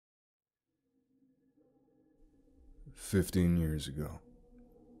15 years ago.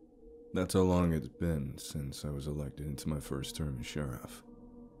 That's how long it's been since I was elected into my first term as sheriff.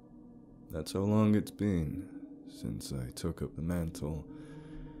 That's how long it's been since I took up the mantle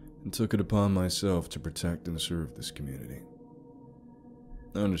and took it upon myself to protect and serve this community.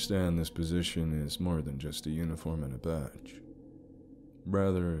 I understand this position is more than just a uniform and a badge.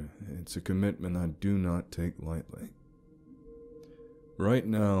 Rather, it's a commitment I do not take lightly. Right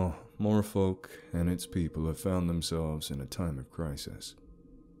now, Morefolk and its people have found themselves in a time of crisis.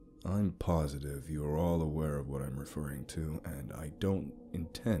 I'm positive you are all aware of what I'm referring to, and I don't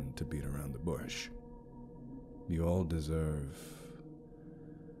intend to beat around the bush. You all deserve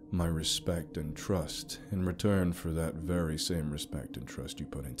my respect and trust in return for that very same respect and trust you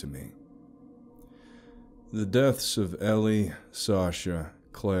put into me. The deaths of Ellie, Sasha,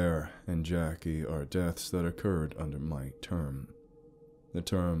 Claire, and Jackie are deaths that occurred under my term. The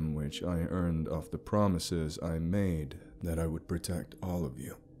term which I earned off the promises I made that I would protect all of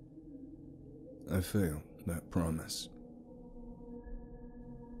you. I failed that promise.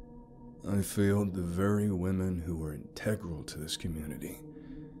 I failed the very women who were integral to this community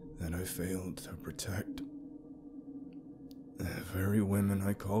that I failed to protect. The very women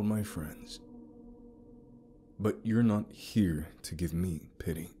I called my friends. But you're not here to give me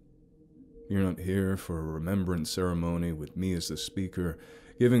pity. You're not here for a remembrance ceremony with me as the speaker,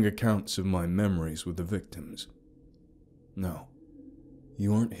 giving accounts of my memories with the victims. No,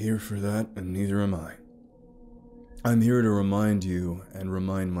 you aren't here for that, and neither am I. I'm here to remind you and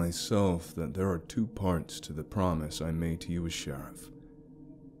remind myself that there are two parts to the promise I made to you as sheriff.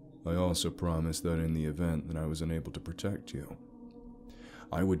 I also promised that in the event that I was unable to protect you,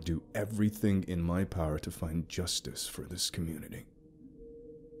 I would do everything in my power to find justice for this community.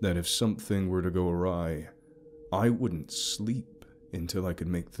 That if something were to go awry, I wouldn't sleep until I could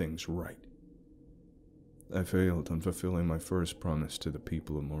make things right. I failed on fulfilling my first promise to the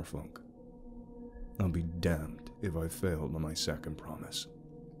people of Morefolk. I'll be damned if I failed on my second promise.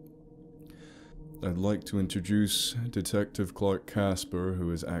 I'd like to introduce Detective Clark Casper,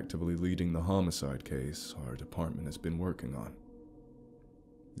 who is actively leading the homicide case our department has been working on.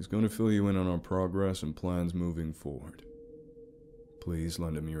 He's going to fill you in on our progress and plans moving forward. Please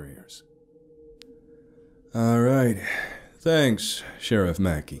lend him your ears. All right. Thanks, Sheriff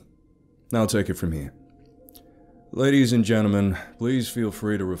Mackey. Now take it from here. Ladies and gentlemen, please feel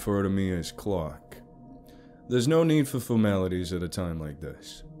free to refer to me as Clark. There's no need for formalities at a time like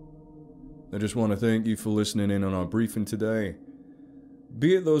this. I just want to thank you for listening in on our briefing today,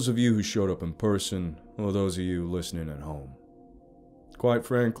 be it those of you who showed up in person or those of you listening at home. Quite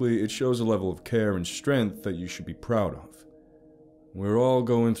frankly, it shows a level of care and strength that you should be proud of. We're all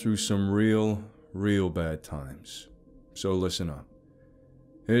going through some real bad times, so listen up.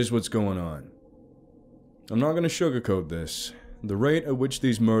 Here's what's going on. I'm not going to sugarcoat this. The rate at which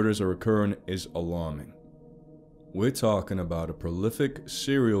these murders are occurring is alarming. We're talking about a prolific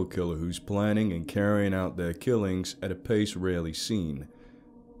serial killer who's planning and carrying out their killings at a pace rarely seen.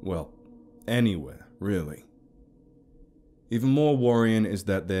 Well, anywhere, really. Even more worrying is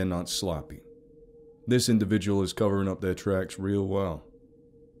that they're not sloppy. This individual is covering up their tracks real well.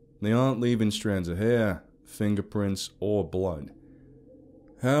 They aren't leaving strands of hair, fingerprints, or blood.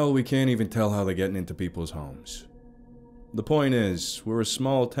 Hell, we can't even tell how they're getting into people's homes. The point is, we're a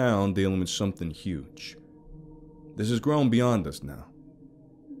small town dealing with something huge. This has grown beyond us now.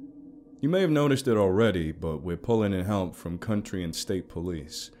 You may have noticed it already, but we're pulling in help from country and state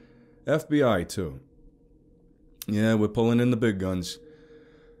police. FBI, too. Yeah, we're pulling in the big guns.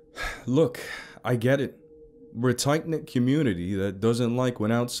 Look, I get it. We're a tight-knit community that doesn't like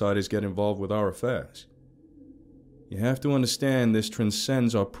when outsiders get involved with our affairs. You have to understand this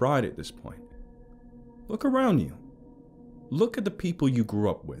transcends our pride at this point. Look around you. Look at the people you grew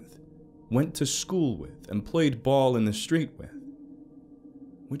up with, went to school with, and played ball in the street with.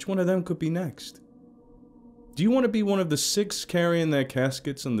 Which one of them could be next? Do you want to be one of the 6 carrying their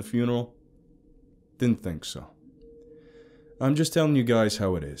caskets in the funeral? Didn't think so. I'm just telling you guys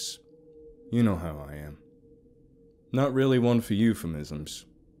how it is. You know how I am. Not really one for euphemisms.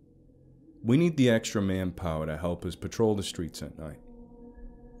 We need the extra manpower to help us patrol the streets at night.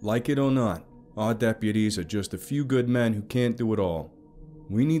 Like it or not, our deputies are just a few good men who can't do it all.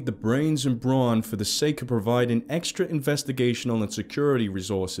 We need the brains and brawn for the sake of providing extra investigational and security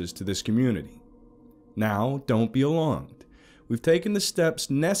resources to this community. Now, don't be alarmed. We've taken the steps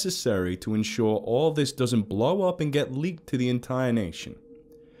necessary to ensure all this doesn't blow up and get leaked to the entire nation.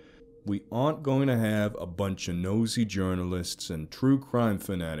 We aren't going to have a bunch of nosy journalists and true crime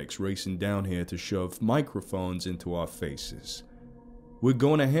fanatics racing down here to shove microphones into our faces. We're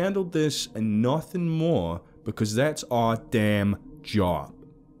going to handle this and nothing more because that's our damn job.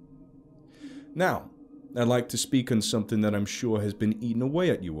 Now, I'd like to speak on something that I'm sure has been eating away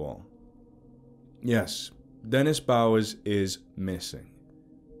at you all. Yes, Dennis Bowers is missing.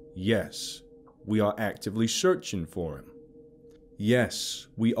 Yes, we are actively searching for him. Yes,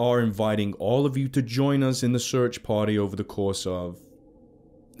 we are inviting all of you to join us in the search party over the course of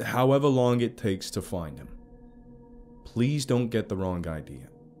however long it takes to find him. Please don't get the wrong idea.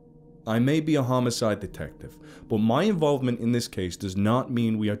 I may be a homicide detective, but my involvement in this case does not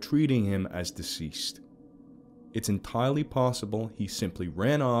mean we are treating him as deceased. It's entirely possible he simply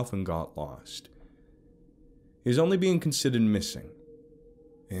ran off and got lost. He's only being considered missing.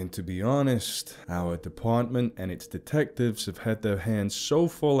 And to be honest, our department and its detectives have had their hands so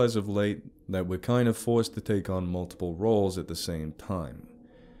full as of late that we're kind of forced to take on multiple roles at the same time.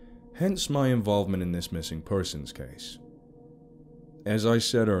 Hence my involvement in this missing persons case. As I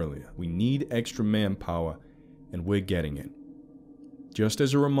said earlier, we need extra manpower, and we're getting it. Just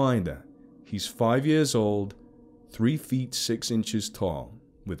as a reminder, he's 5 years old, 3 feet 6 inches tall,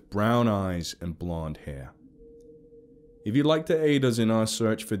 with brown eyes and blonde hair. If you'd like to aid us in our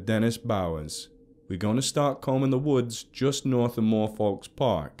search for Dennis Bowers, we're going to start combing the woods just north of Morefolk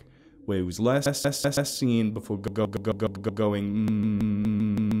Park, where he was last seen before going.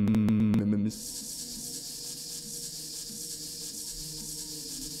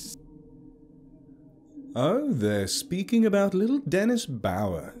 Oh, they're speaking about little Dennis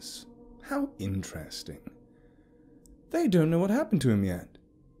Bowers. How interesting. They don't know what happened to him yet.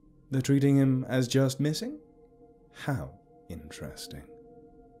 They're treating him as just missing? How interesting.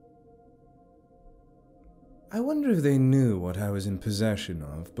 I wonder if they knew what I was in possession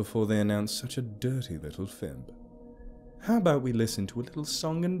of before they announced such a dirty little fib. How about we listen to a little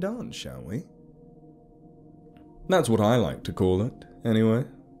song and dance, shall we? That's what I like to call it, anyway.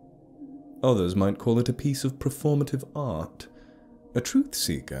 Others might call it a piece of performative art. A truth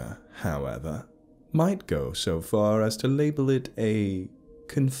seeker, however, might go so far as to label it a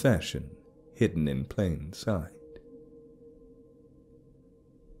confession hidden in plain sight.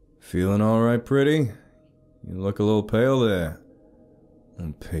 Feeling all right, pretty? You look a little pale there.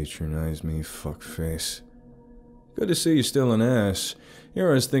 Don't patronize me, fuckface. Good to see you still an ass.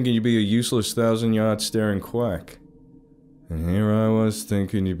 Here I was thinking you'd be a useless 1,000-yard staring quack. And here I was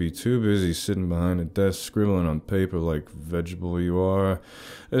thinking you'd be too busy sitting behind a desk scribbling on paper like vegetable you are,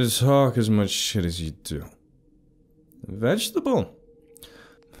 to talk as much shit as you do. Vegetable?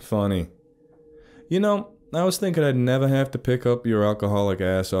 Funny. You know, I was thinking I'd never have to pick up your alcoholic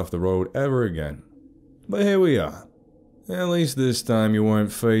ass off the road ever again. But here we are. At least this time you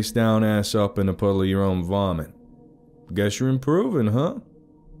weren't face down ass up in a puddle of your own vomit. Guess you're improving, huh?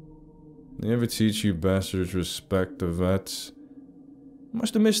 They ever teach you bastards respect the vets?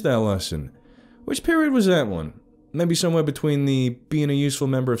 Must have missed that lesson. Which period was that one? Maybe somewhere between the being a useful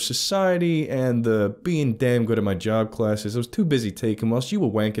member of society and the being damn good at my job classes I was too busy taking whilst you were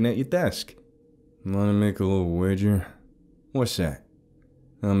wanking at your desk. Wanna make a little wager? What's that?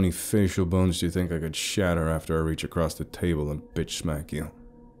 How many facial bones do you think I could shatter after I reach across the table and bitch smack you?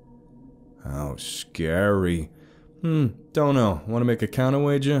 How scary. Don't know. Wanna make a counter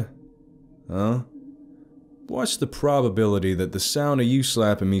wager? Huh? What's the probability that the sound of you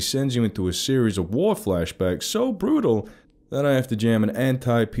slapping me sends you into a series of war flashbacks so brutal that I have to jam an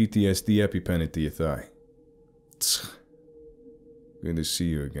anti-PTSD EpiPen into your thigh? Good to see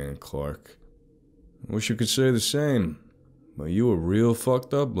you again, Clark. I wish you could say the same, but you were real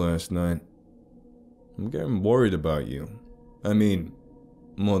fucked up last night. I'm getting worried about you. I mean,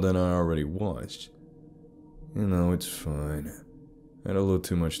 more than I already was. You know, it's fine. I had a little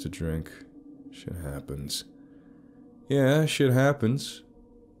too much to drink. Shit happens. Yeah, shit happens.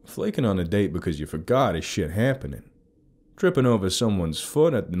 Flaking on a date because you forgot is shit happening. Tripping over someone's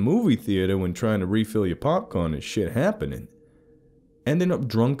foot at the movie theater when trying to refill your popcorn is shit happening. Ending up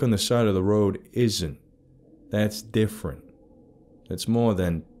drunk on the side of the road isn't. That's different. That's more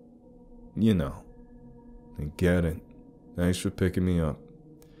than, you know. I get it. Thanks for picking me up.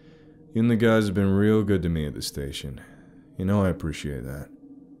 You and the guys have been real good to me at the station. You know I appreciate that.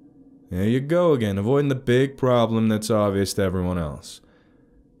 There you go again, avoiding the big problem that's obvious to everyone else.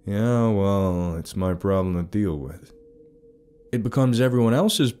 Yeah, well, it's my problem to deal with. It becomes everyone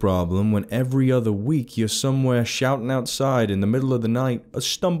else's problem when every other week you're somewhere shouting outside in the middle of the night or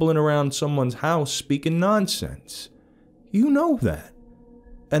stumbling around someone's house speaking nonsense. You know that.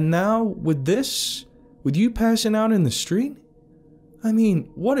 And now, with this, with you passing out in the street? I mean,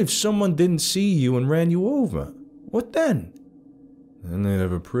 what if someone didn't see you and ran you over? What then? Then they'd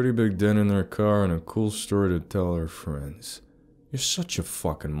have a pretty big dent in their car and a cool story to tell their friends. You're such a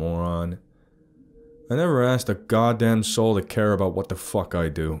fucking moron. I never asked a goddamn soul to care about what the fuck I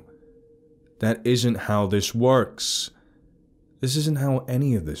do. That isn't how this works. This isn't how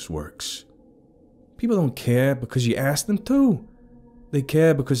any of this works. People don't care because you ask them to. They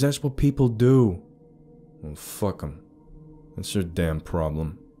care because that's what people do. Well, fuck them. That's their damn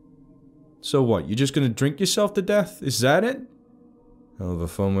problem. So what, you just gonna drink yourself to death? Is that it? Hell of a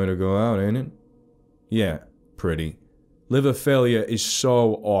fun way to go out, ain't it? Yeah, pretty. Liver failure is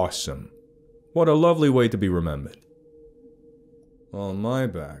so awesome. What a lovely way to be remembered. On my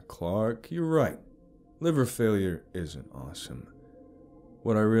back, Clark, you're right. Liver failure isn't awesome.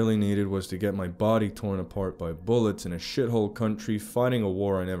 What I really needed was to get my body torn apart by bullets in a shithole country fighting a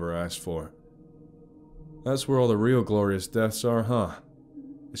war I never asked for. That's where all the real glorious deaths are, huh?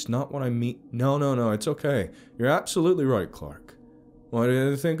 It's not what I mean. No, it's okay. You're absolutely right, Clark. Why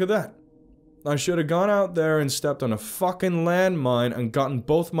did I think of that? I should have gone out there and stepped on a fucking landmine and gotten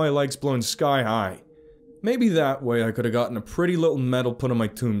both my legs blown sky high. Maybe that way I could have gotten a pretty little medal put on my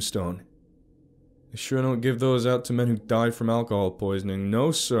tombstone. They sure don't give those out to men who died from alcohol poisoning.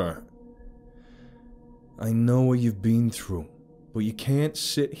 No, sir. I know what you've been through, but you can't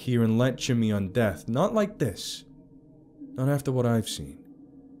sit here and lecture me on death. Not like this. Not after what I've seen.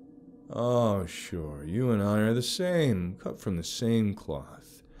 Oh, sure, you and I are the same, cut from the same cloth.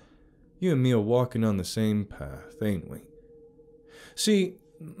 You and me are walking on the same path, ain't we? See,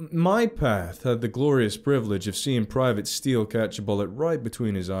 my path had the glorious privilege of seeing Private Steele catch a bullet right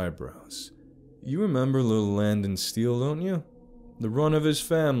between his eyebrows. You remember little Landon Steele, don't you? The run of his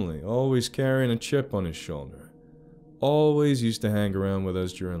family, always carrying a chip on his shoulder. Always used to hang around with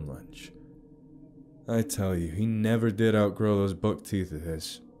us during lunch. I tell you, he never did outgrow those buck teeth of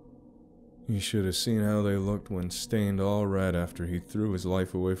his. You should have seen how they looked when stained all red after he threw his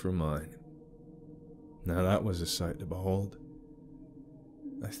life away for mine. Now that was a sight to behold.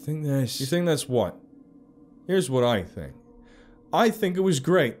 I think that's... You think that's what? Here's what I think. I think it was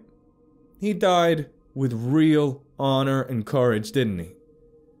great. He died with real honor and courage, didn't he?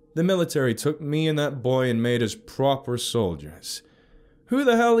 The military took me and that boy and made us proper soldiers. Who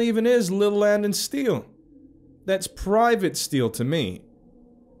the hell even is Little Landon Steele? That's Private Steele to me.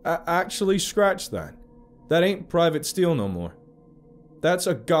 Actually, scratch that. That ain't Private Steele no more. That's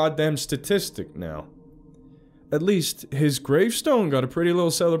a goddamn statistic now. At least, his gravestone got a pretty little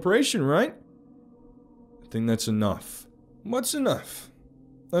celebration, right? I think that's enough. What's enough?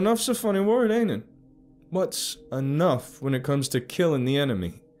 Enough's a funny word, ain't it? What's enough when it comes to killing the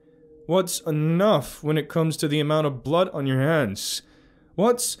enemy? What's enough when it comes to the amount of blood on your hands?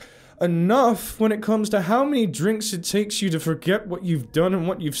 What's enough when it comes to how many drinks it takes you to forget what you've done and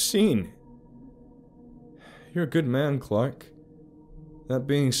what you've seen? You're a good man, Clark. That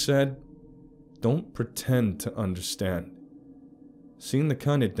being said, don't pretend to understand. Seeing the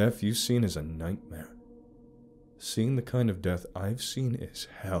kind of death you've seen is a nightmare. Seeing the kind of death I've seen is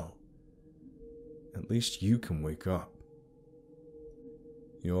hell. At least you can wake up.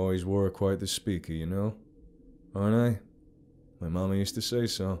 You always were quite the speaker, you know? Aren't I? My mama used to say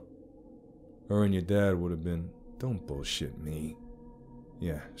so. Her and your dad would have been, don't bullshit me.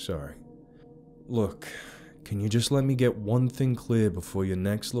 Yeah, sorry. Look, can you just let me get one thing clear before your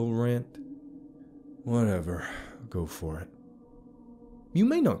next little rant? Whatever, go for it. You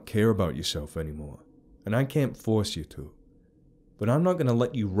may not care about yourself anymore, and I can't force you to. But I'm not gonna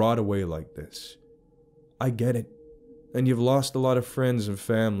let you rot away like this. I get it. And you've lost a lot of friends and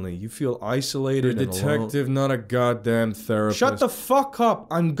family. You feel isolated and alone. You're a detective, not a goddamn therapist. Shut the fuck up!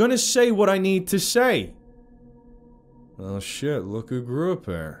 I'm gonna say what I need to say! Well, shit, look who grew up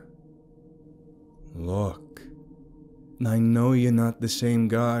here. Look. I know you're not the same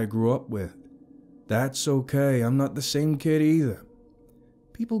guy I grew up with. That's okay, I'm not the same kid either.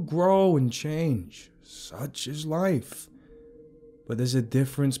 People grow and change. Such is life. But there's a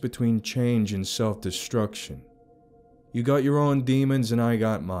difference between change and self-destruction. You got your own demons and I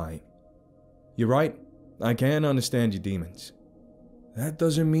got mine. You're right, I can understand your demons. That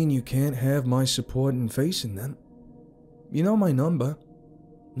doesn't mean you can't have my support in facing them. You know my number.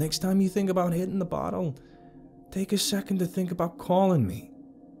 Next time you think about hitting the bottle, take a second to think about calling me.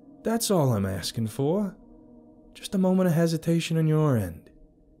 That's all I'm asking for. Just a moment of hesitation on your end.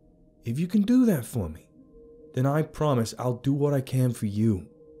 If you can do that for me, then I promise I'll do what I can for you.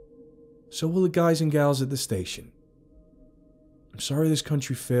 So will the guys and gals at the station. I'm sorry this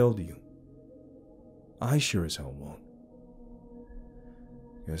country failed you. I sure as hell won't.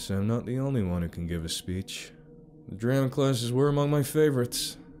 Guess I'm not the only one who can give a speech. The drama classes were among my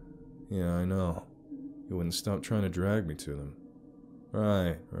favorites. Yeah, I know. You wouldn't stop trying to drag me to them.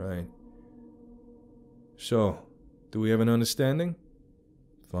 Right. So, do we have an understanding?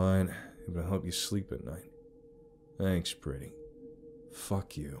 Fine. It'll help you sleep at night. Thanks, pretty.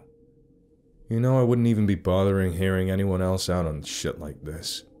 Fuck you. You know I wouldn't even be bothering hearing anyone else out on shit like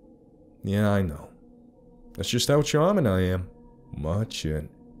this. Yeah, I know. That's just how charming I am. Watch it.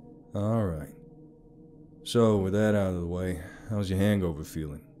 Alright. So, with that out of the way, how's your hangover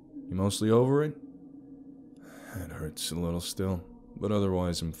feeling? You mostly over it? It hurts a little still, but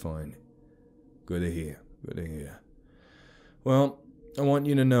otherwise I'm fine. Good to hear. Good to hear. Well, I want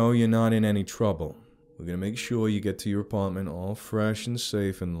you to know you're not in any trouble. We're gonna make sure you get to your apartment all fresh and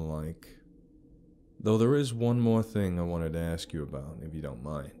safe and the like. Though there is one more thing I wanted to ask you about, if you don't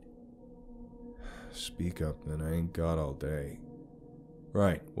mind. Speak up, man. I ain't got all day.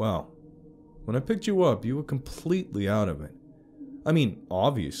 Right, well, when I picked you up, you were completely out of it. I mean,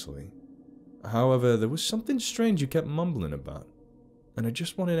 obviously. However, there was something strange you kept mumbling about, and I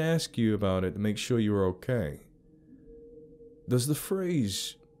just wanted to ask you about it to make sure you were okay. Does the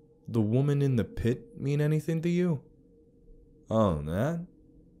phrase, "the woman in the pit," mean anything to you? Oh, that?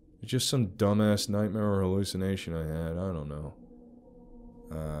 It's just some dumbass nightmare or hallucination I had, I don't know.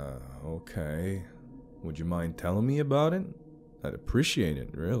 Okay. Would you mind telling me about it? I'd appreciate it,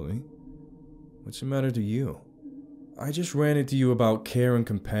 really. What's the matter to you? I just ranted to you about care and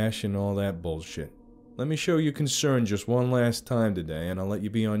compassion and all that bullshit. Let me show you concern just one last time today, and I'll let you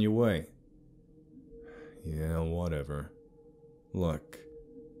be on your way. Yeah, whatever. Look,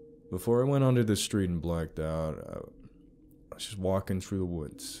 before I went onto the street and blacked out, I was just walking through the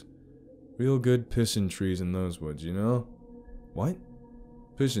woods. Real good pissing trees in those woods, you know? What?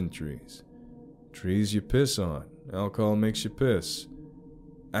 Pissing trees. Trees you piss on. Alcohol makes you piss.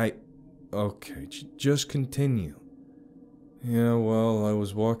 Okay, just continue. Yeah, well, I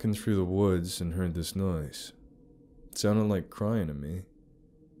was walking through the woods and heard this noise. It sounded like crying to me.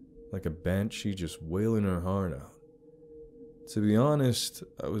 Like a banshee just wailing her heart out. To be honest,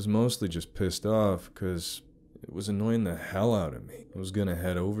 I was mostly just pissed off because it was annoying the hell out of me. I was gonna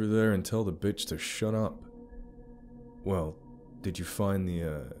head over there and tell the bitch to shut up. Well, did you find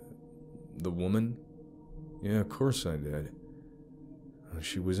the woman? Yeah, of course I did.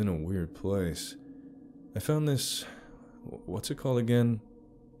 She was in a weird place. I found this, what's it called again?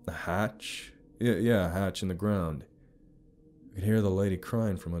 A hatch? Yeah, a hatch in the ground. I could hear the lady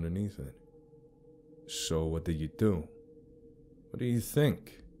crying from underneath it. So what did you do? What do you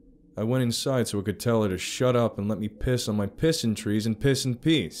think? I went inside so I could tell her to shut up and let me piss on my pissin' trees and piss in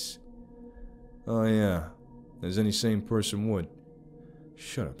peace. Oh yeah, as any sane person would.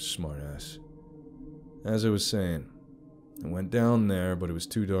 Shut up, smartass. As I was saying, I went down there, but it was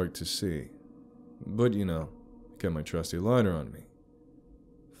too dark to see. But you know, I kept my trusty lighter on me.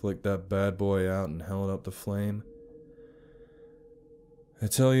 Flicked that bad boy out and held up the flame. I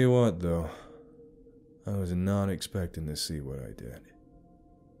tell you what, though, I was not expecting to see what I did.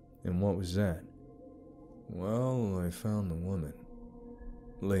 And what was that? Well, I found the woman.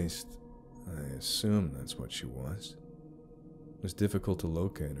 At least, I assumed that's what she was. It was difficult to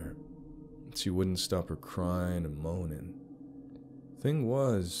locate her. She wouldn't stop her crying and moaning. Thing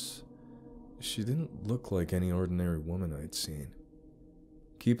was, she didn't look like any ordinary woman I'd seen.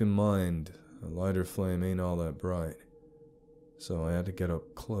 Keep in mind, a lighter flame ain't all that bright, so I had to get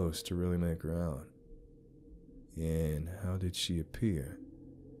up close to really make her out. And how did she appear?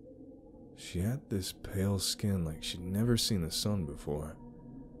 She had this pale skin like she'd never seen the sun before.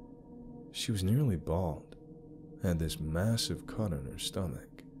 She was nearly bald, had this massive cut on her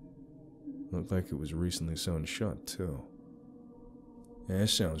stomach. Looked like it was recently sewn shut, too. That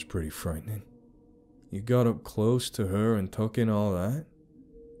sounds pretty frightening. You got up close to her and took in all that?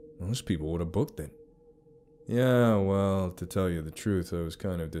 Most people would have booked it. Yeah, well, to tell you the truth, I was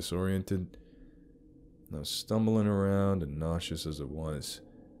kind of disoriented. I was stumbling around and nauseous as it was.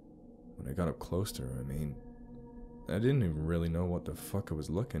 When I got up close to her, I didn't even really know what the fuck I was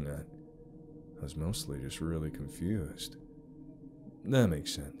looking at. I was mostly just really confused. That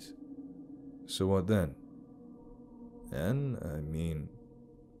makes sense. So what then? And,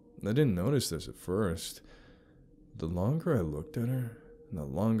 I didn't notice this at first. The longer I looked at her, and the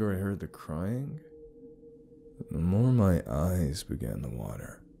longer I heard the crying, the more my eyes began to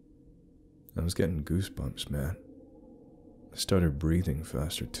water. I was getting goosebumps, man. I started breathing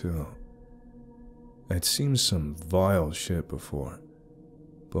faster, too. I'd seen some vile shit before,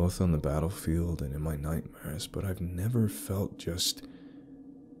 both on the battlefield and in my nightmares, but I've never felt just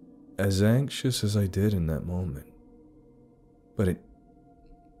as anxious as I did in that moment. But it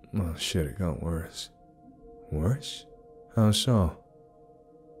got worse. Worse? How so?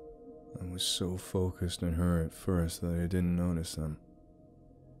 I was so focused on her at first that I didn't notice them.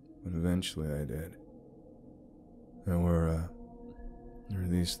 But eventually I did. There were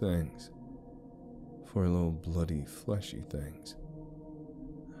these things. Four little bloody, fleshy things.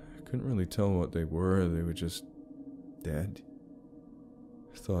 I couldn't really tell what they were just dead.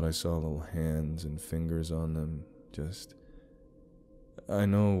 I thought I saw little hands and fingers on them, I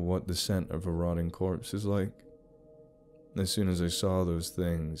know what the scent of a rotting corpse is like. As soon as I saw those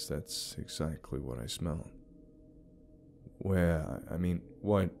things, that's exactly what I smelled.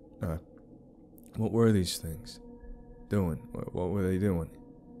 What were these things doing? What were they doing?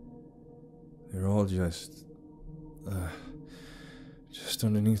 They're all just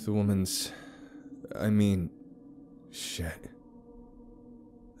underneath the woman's, shit.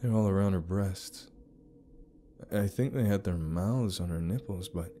 They're all around her breasts. I think they had their mouths on her nipples,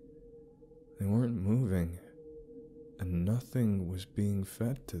 but they weren't moving, and nothing was being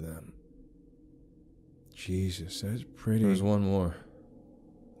fed to them. Jesus, that's pretty. There's one more.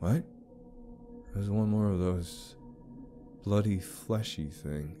 What? There's one more of those bloody, fleshy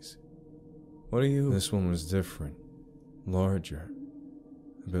things. What are you? This one was different. Larger.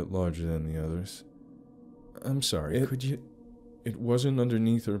 A bit larger than the others. I'm sorry, It wasn't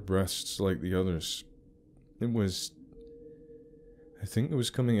underneath her breasts like the others. I think it was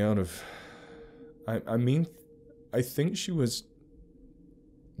coming out of... I think she was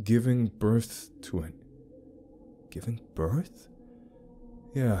giving birth to it. Giving birth?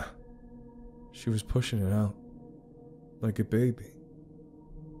 Yeah. She was pushing it out. Like a baby.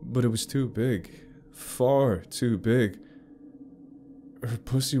 But it was too big. Far too big. Her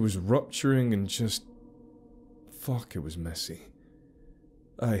pussy was rupturing and just... Fuck, it was messy.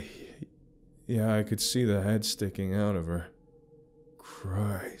 I could see the head sticking out of her.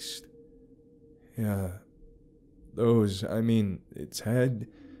 Christ. Yeah. Its head,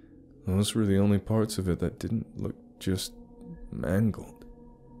 those were the only parts of it that didn't look just mangled.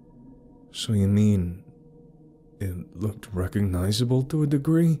 So you mean, it looked recognizable to a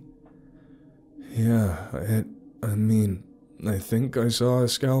degree? Yeah, I think I saw a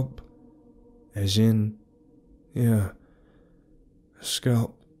scalp. As in, yeah, a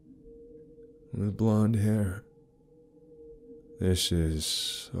scalp. With blonde hair. This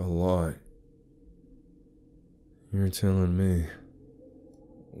is a lot. You're telling me.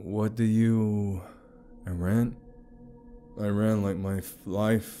 What do you... I ran like my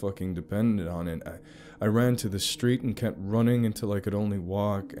life fucking depended on it. I ran to the street and kept running until I could only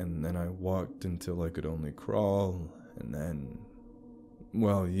walk, and then I walked until I could only crawl, and then...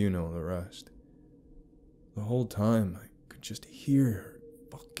 Well, you know the rest. The whole time, I could just hear her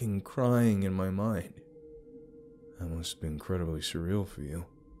fucking crying in my mind. That must have been incredibly surreal for you.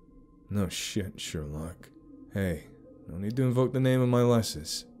 No shit, Sherlock. Hey, no need to invoke the name of my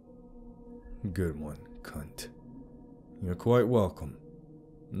lesses. Good one, cunt. You're quite welcome.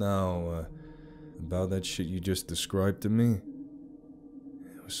 Now, about that shit you just described to me,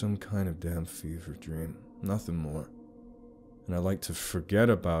 it was some kind of damn fever dream, nothing more. And I like to forget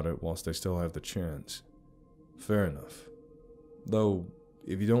about it whilst I still have the chance. Fair enough. Though,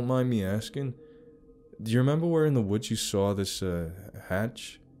 if you don't mind me asking, do you remember where in the woods you saw this,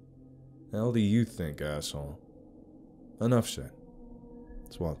 hatch? The hell do you think, asshole? Enough said.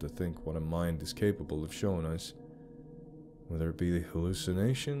 It's wild to think what a mind is capable of showing us, whether it be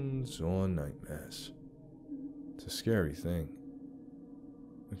hallucinations or nightmares. It's a scary thing.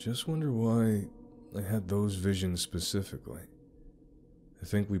 I just wonder why I had those visions specifically. I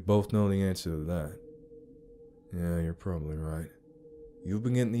think we both know the answer to that. Yeah, you're probably right. You've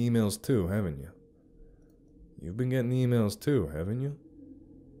been getting the emails too, haven't you? You've been getting the emails too, haven't you?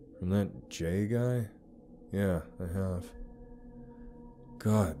 From that Jay guy? Yeah, I have.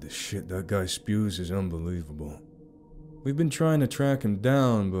 God, the shit that guy spews is unbelievable. We've been trying to track him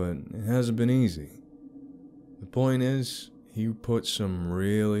down, but it hasn't been easy. The point is, he put some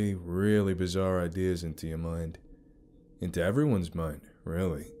really, really bizarre ideas into your mind. Into everyone's mind,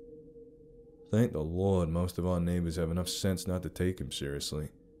 really. Thank the Lord most of our neighbors have enough sense not to take him seriously.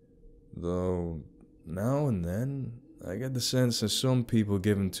 Though, now and then, I get the sense that some people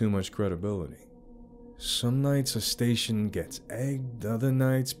give him too much credibility. Some nights a station gets egged, other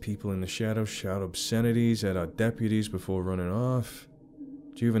nights people in the shadows shout obscenities at our deputies before running off.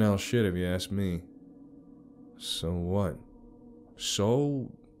 Juvenile shit if you ask me. So what?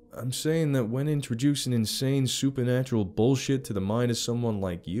 So, I'm saying that when introducing insane supernatural bullshit to the mind of someone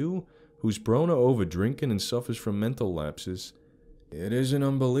like you, who's prone to over-drinking and suffers from mental lapses, it isn't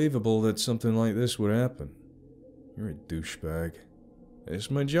unbelievable that something like this would happen. You're a douchebag.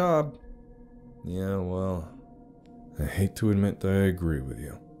 It's my job. Yeah, well, I hate to admit that I agree with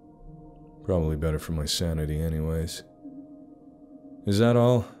you. Probably better for my sanity anyways. Is that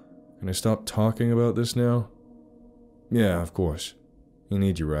all? Can I stop talking about this now? Yeah, of course. You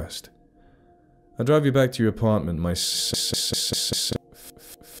need your rest. I'll drive you back to your apartment,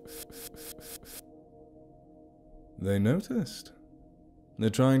 They noticed. They're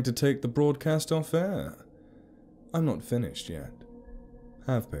trying to take the broadcast off air. I'm not finished yet.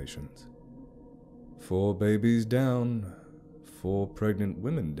 Have patience. 4 babies down, 4 pregnant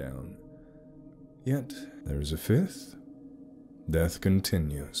women down. Yet, there is a 5th. Death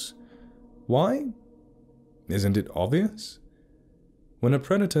continues. Why? Isn't it obvious? When a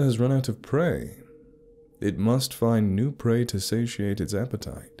predator has run out of prey, it must find new prey to satiate its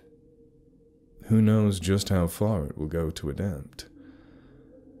appetite. Who knows just how far it will go to adapt?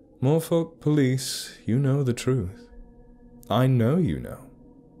 Morefolk police, you know the truth. I know you know.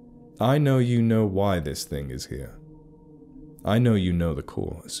 I know you know why this thing is here. I know you know the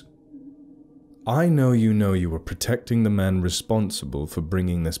cause. I know you were protecting the man responsible for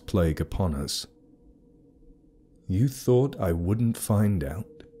bringing this plague upon us. You thought I wouldn't find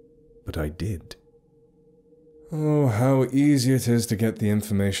out, but I did. Oh, how easy it is to get the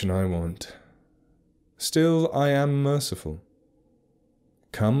information I want. Still, I am merciful.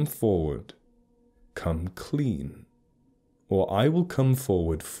 Come forward. Come clean. Or I will come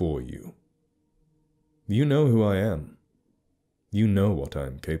forward for you. You know who I am. You know what I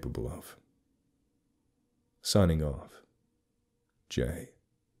am capable of. Signing off. Jay.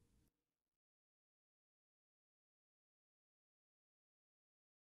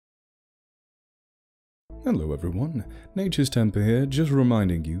 Hello everyone, Nature's Temper here, just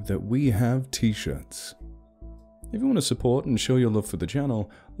reminding you that we have t-shirts. If you want to support and show your love for the channel,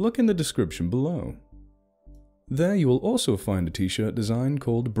 look in the description below. There you will also find a t-shirt design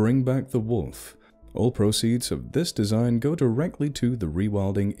called Bring Back the Wolf. All proceeds of this design go directly to the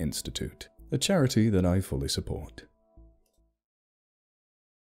Rewilding Institute, a charity that I fully support.